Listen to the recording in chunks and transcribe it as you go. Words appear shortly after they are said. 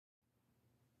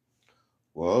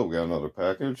Well, we got another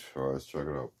package. All right, let's check it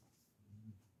out.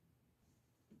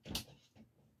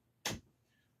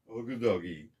 Oogie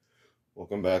doggy.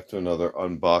 Welcome back to another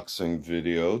unboxing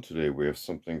video. Today we have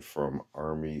something from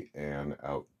Army and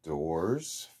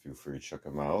Outdoors. Feel free to check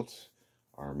them out.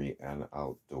 Army and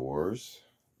Outdoors.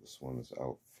 This one is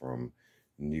out from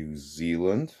New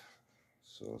Zealand.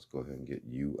 So let's go ahead and get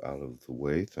you out of the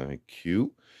way. Thank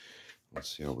you.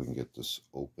 Let's see how we can get this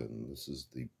open. This is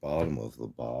the bottom of the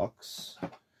box.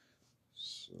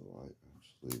 So I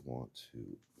actually want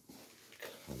to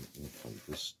come in from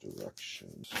this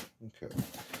direction. Okay.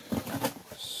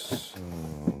 So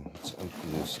let's empty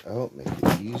this out, make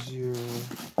it easier.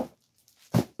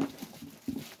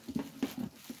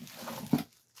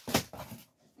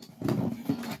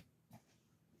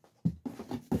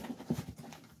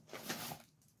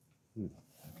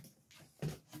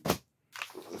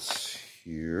 This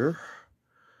here,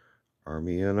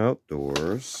 Army and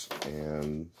Outdoors,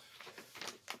 and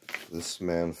this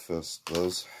manifest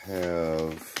does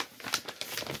have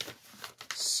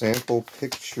sample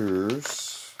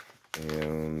pictures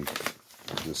and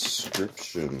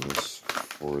descriptions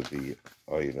for the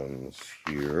items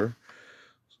here.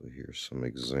 So here's some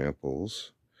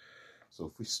examples. So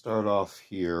if we start off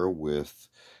here with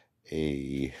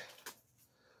a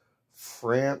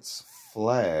France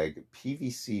flag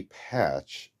PVC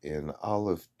patch in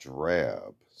olive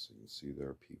drab. So you can see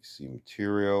there PVC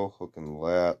material, hook and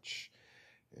latch,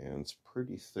 and it's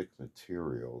pretty thick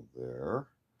material there.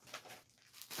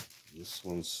 This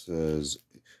one says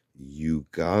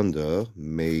Uganda,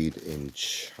 made in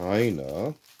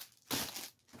China.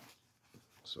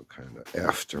 So kind of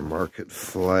aftermarket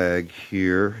flag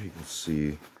here. You can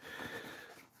see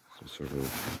some sort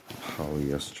of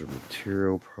polyester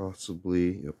material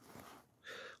possibly. Yep.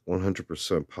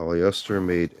 100% polyester,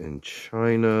 made in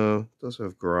China. Does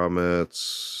have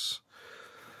grommets,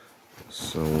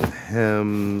 sewn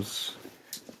hems,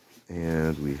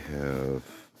 and we have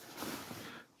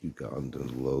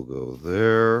Ugandan logo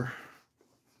there.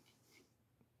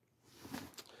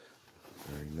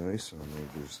 Very nice. I don't know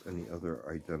if there's any other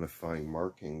identifying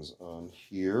markings on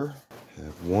here. I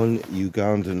have one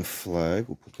Ugandan flag.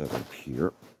 We'll put that up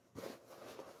here.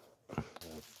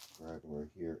 Right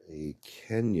here, a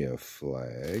Kenya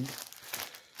flag.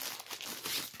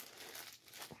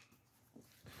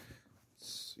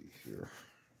 Let's see here.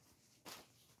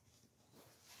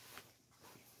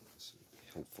 This would be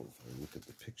helpful if I look at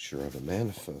the picture of the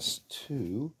manifest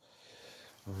too.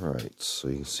 All right, so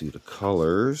you can see the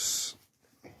colors,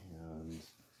 and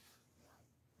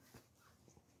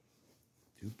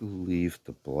I do believe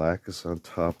the black is on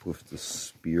top with the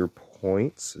spear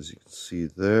points, as you can see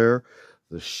there.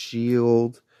 The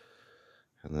shield,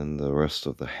 and then the rest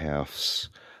of the halves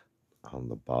on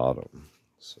the bottom.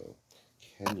 So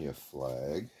Kenya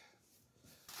flag.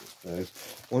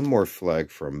 One more flag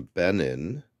from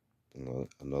Benin,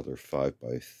 another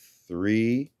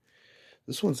 5x3.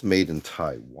 This one's made in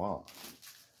Taiwan.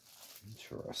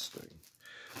 Interesting.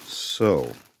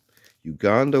 So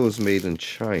Uganda was made in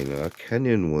China,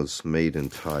 Kenyan was made in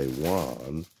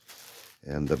Taiwan,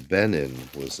 and the Benin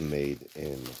was made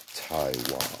in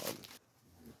Taiwan.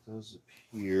 It does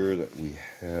appear that we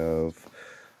have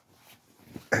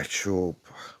actual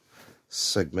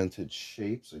segmented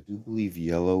shapes. I do believe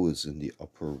yellow is in the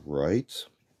upper right.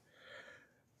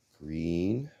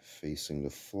 Green facing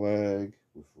the flag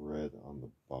with red on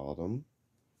the bottom.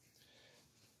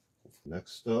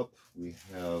 Next up, we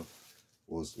have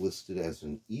what was listed as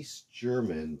an East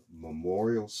German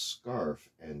memorial scarf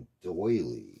and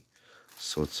doily.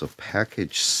 So it's a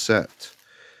package set.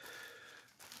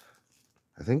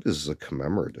 I think this is a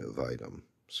commemorative item.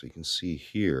 So you can see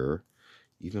here,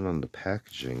 even on the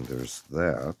packaging, there's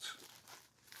that.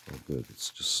 Oh good, it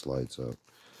just slides up.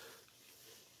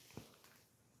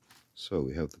 So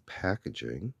we have the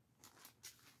packaging.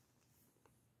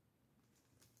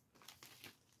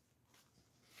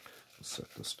 I'll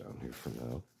set this down here for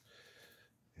now.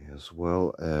 As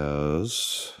well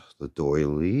as the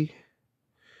doily.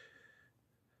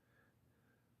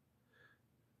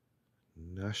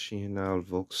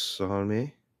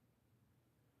 Nationalvolksarmee.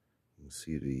 You can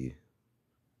see the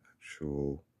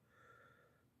actual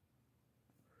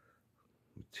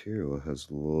material. It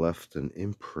has left an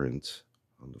imprint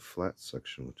on the flat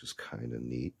section, which is kind of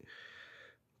neat.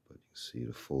 But you can see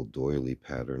the full doily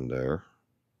pattern there.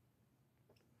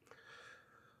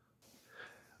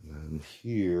 And then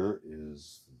here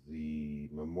is the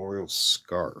memorial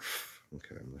scarf.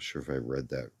 Okay, I'm not sure if I read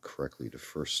that correctly the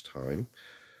first time.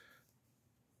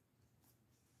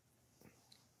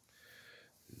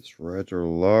 It's rather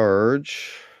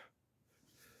large,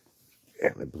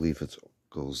 and I believe it's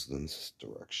goes in this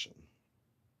direction.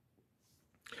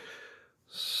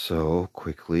 So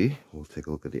quickly, we'll take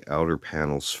a look at the outer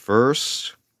panels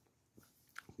first.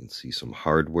 You can see some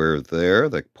hardware there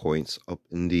that points up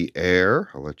in the air.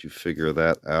 I'll let you figure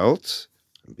that out.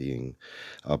 I'm being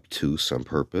obtuse on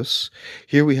purpose.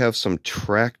 Here we have some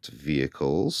tracked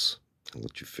vehicles. I'll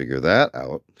let you figure that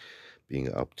out.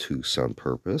 Being obtuse on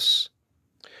purpose.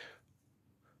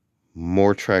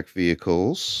 More tracked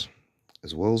vehicles,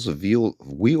 as well as a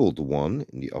wheeled one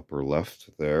in the upper left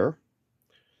there.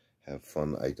 Have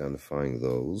fun identifying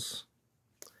those.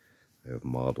 I have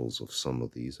models of some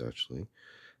of these actually.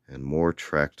 And more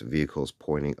tracked vehicles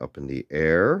pointing up in the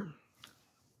air,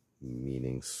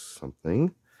 meaning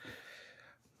something.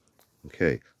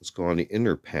 Okay, let's go on the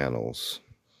inner panels.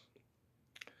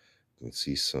 You can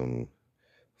see some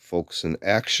folks in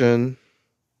action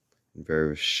in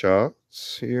various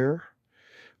shots here,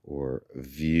 or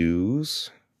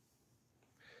views.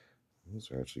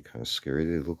 Those are actually kind of scary.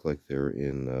 They look like they're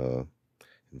in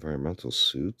environmental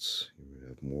suits. Here we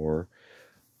have more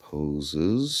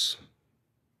poses.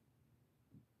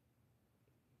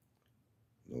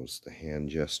 Notice the hand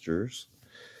gestures.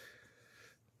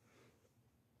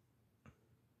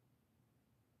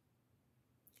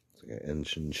 It's like an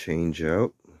engine change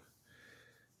out.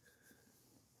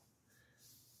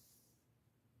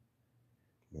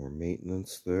 More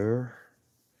maintenance there.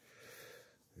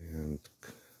 And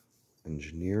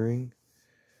engineering.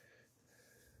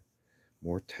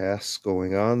 More tasks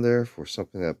going on there for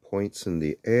something that points in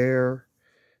the air.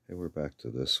 And we're back to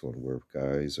this one where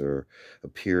guys are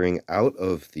appearing out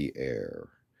of the air.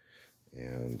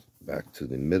 And back to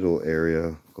the middle area,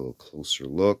 a little closer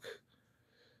look.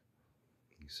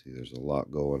 You see there's a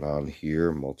lot going on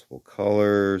here, multiple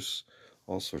colors,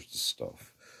 all sorts of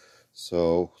stuff.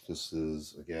 So this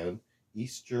is, again,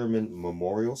 East German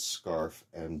Memorial Scarf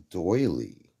and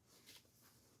Doily.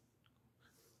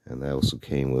 And that also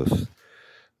came with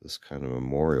this kind of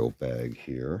memorial bag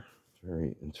here.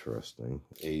 Very interesting.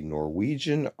 A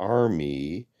Norwegian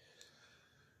Army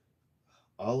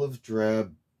olive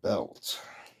drab belt.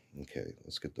 Okay,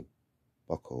 let's get the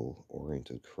buckle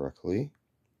oriented correctly.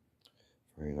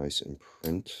 Very nice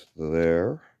imprint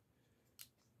there.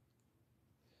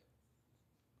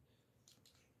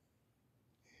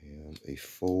 And a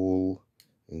full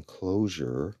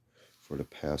enclosure for the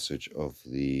passage of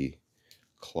the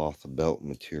cloth belt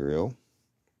material.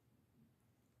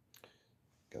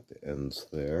 Got the ends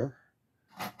there.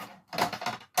 Let's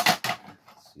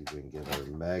see if we can get our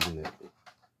magnet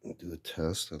and do a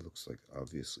test. That looks like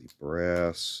obviously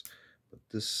brass, but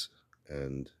this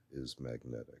end is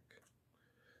magnetic.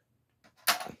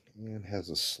 And has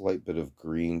a slight bit of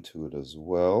green to it as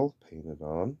well, painted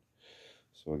on.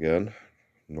 So again,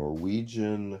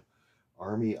 Norwegian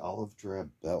Army olive drab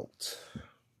belt.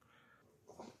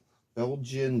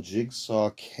 Belgian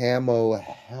Jigsaw Camo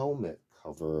helmet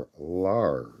cover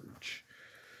large.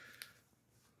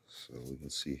 So we can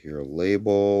see here a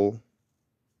label.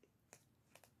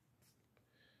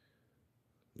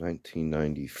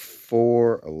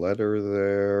 1994, a letter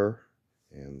there,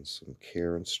 and some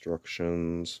care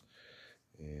instructions,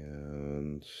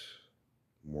 and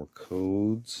more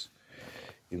codes.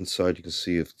 Inside you can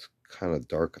see it's kind of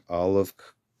dark olive.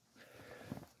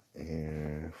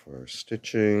 And for our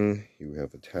stitching, you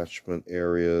have attachment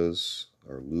areas,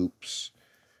 our loops.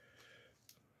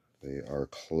 They are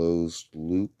closed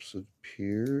loops, it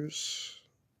appears.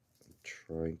 I'm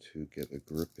trying to get a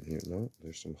grip in here. No,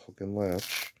 there's some hook and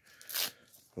latch.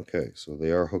 Okay, so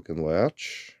they are hook and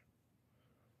latch.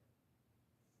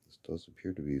 This does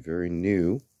appear to be very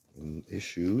new and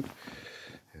issued.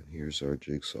 And here's our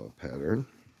jigsaw pattern.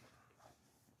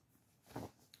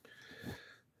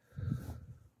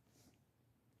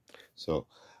 So,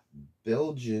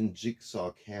 Belgian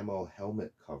Jigsaw Camo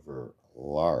helmet cover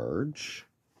large.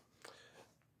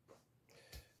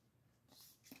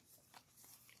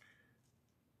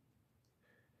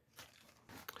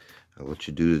 I'll let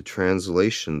you do the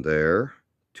translation there.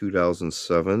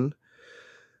 2007.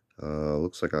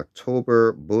 Looks like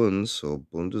October Bund, so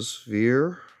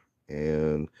Bundeswehr,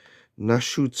 and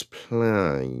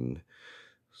Nässeschutzplane.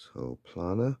 So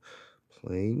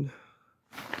plane.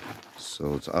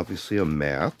 So it's obviously a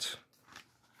mat.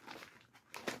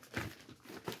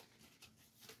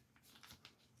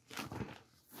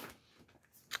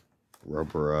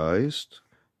 Rubberized.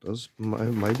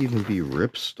 Might even be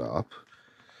Ripstop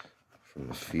from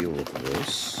the feel of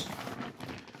this.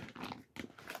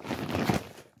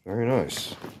 Very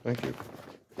nice. Thank you.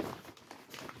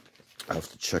 I have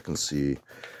to check and see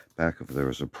back if there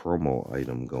was a promo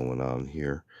item going on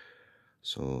here.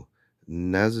 So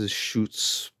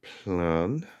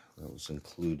Nässeschutzplane. That was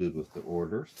included with the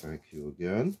order. Thank you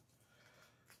again.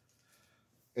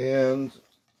 And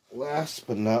last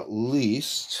but not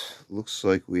least, looks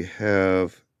like we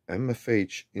have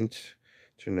MFH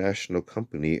International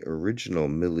Company Original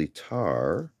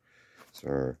Militar. It's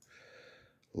our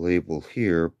label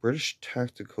here. British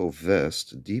Tactical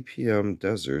Vest, DPM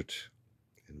Desert.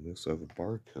 And we also have a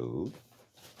barcode.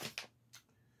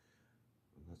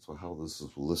 And that's how this is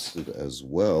listed as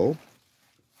well.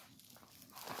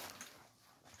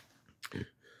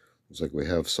 Looks like we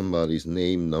have somebody's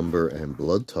name, number, and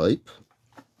blood type.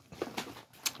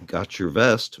 Got your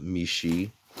vest,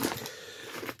 Mishi.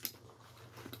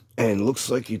 And looks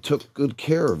like you took good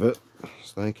care of it.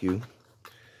 Thank you.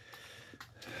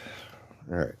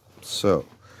 Alright, so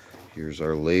here's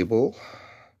our label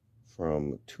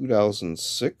from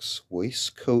 2006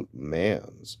 Waistcoat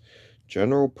Mans.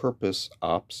 General Purpose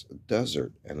Ops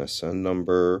Desert. NSN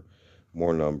number,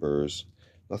 more numbers.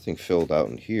 Nothing filled out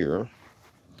in here.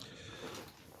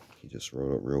 He just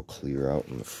wrote it real clear out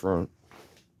in the front.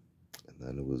 And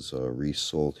then it was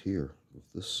resold here with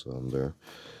this on there.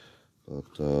 But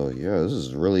yeah, this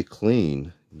is really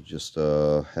clean. You just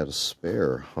had a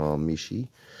spare, huh, Mishi?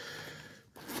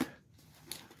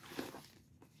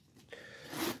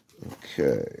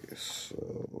 Okay,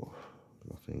 so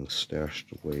nothing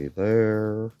stashed away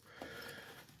there.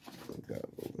 We got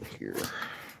over here.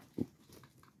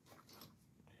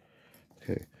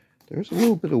 Okay, there's a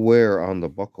little bit of wear on the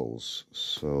buckles,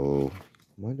 so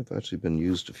might have actually been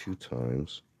used a few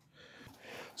times.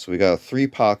 So we got a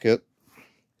 3-pocket.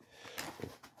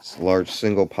 It's a large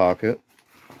single pocket.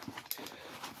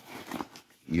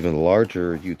 Even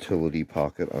larger utility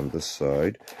pocket on this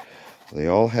side. They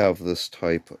all have this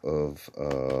type of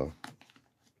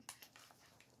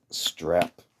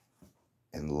strap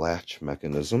and latch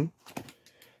mechanism.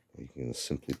 You can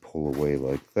simply pull away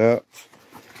like that.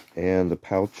 And the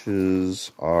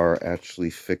pouches are actually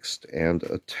fixed and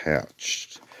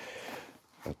attached.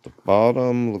 At the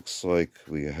bottom, looks like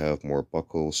we have more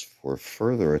buckles for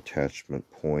further attachment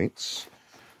points.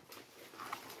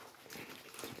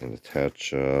 And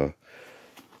attach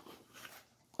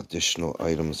additional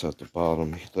items at the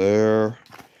bottom there.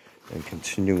 And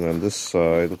continuing on this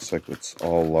side, looks like it's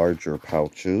all larger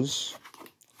pouches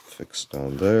fixed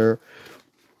on there.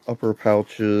 Upper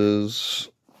pouches,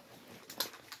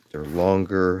 they're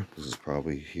longer. This is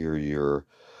probably here your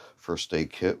first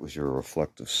aid kit with your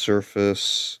reflective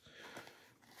surface.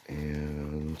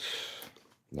 And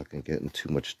I'm not going to get into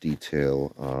too much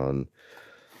detail on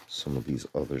some of these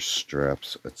other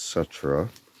straps, etc.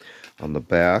 On the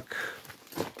back,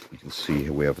 you can see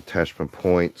we have attachment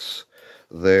points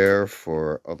there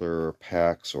for other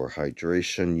packs or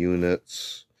hydration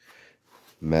units.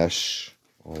 Mesh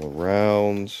all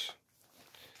around.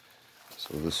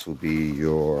 So this will be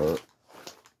your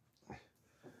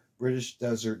British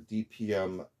Desert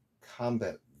DPM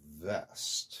Combat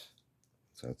Vest.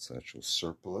 So that's actual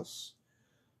surplus.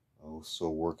 Also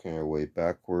working our way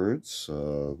backwards.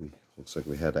 Looks like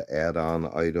we had an add-on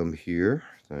item here.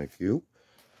 Thank you.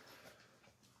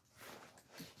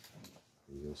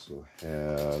 We also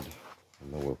had,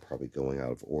 I know we're probably going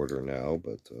out of order now,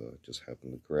 but just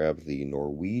happened to grab the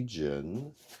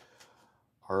Norwegian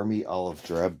Army Olive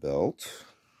Drab belt.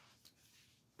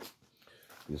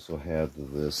 We also had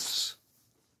this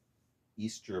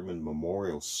East German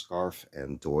Memorial Scarf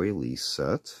and Doily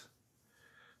set.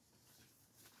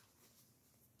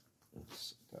 Let's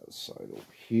set that aside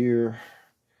over here.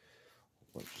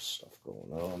 A bunch of stuff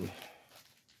going on.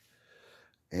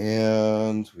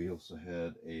 And we also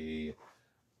had a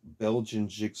Belgian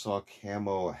Jigsaw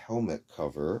Camo helmet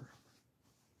cover,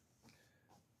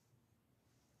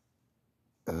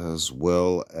 as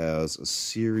well as a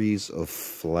series of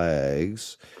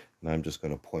flags. And I'm just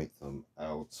going to point them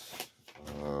out.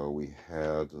 We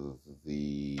had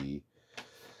the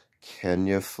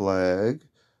Kenya flag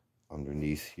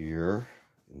underneath here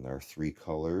in our 3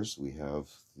 colors. We have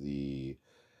the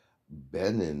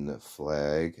Benin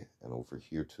Flag, and over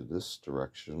here to this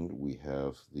direction we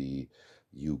have the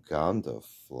Uganda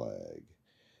Flag.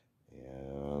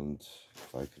 And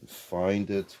if I can find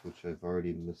it, which I've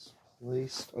already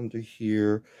misplaced under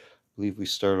here, I believe we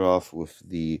started off with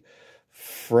the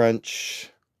France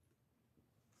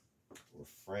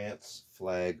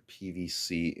flag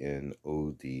PVC in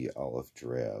OD Olive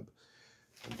Drab.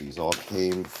 And these all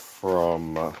came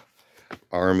from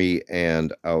Army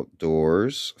and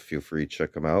Outdoors. Feel free to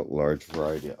check them out. Large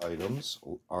variety of items.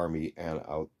 Army and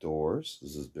Outdoors.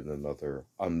 This has been another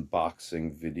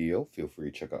unboxing video. Feel free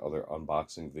to check out other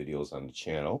unboxing videos on the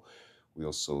channel. We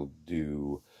also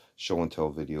do show and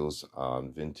tell videos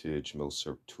on vintage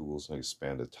milsurp tools and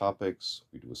expanded topics.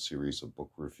 We do a series of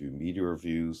book review, media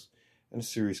reviews, and a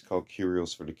series called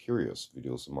Curios for the Curious,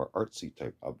 videos of more artsy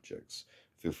type objects.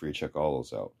 Feel free to check all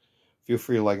those out. Feel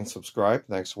free to like and subscribe.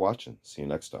 Thanks for watching. See you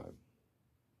next time.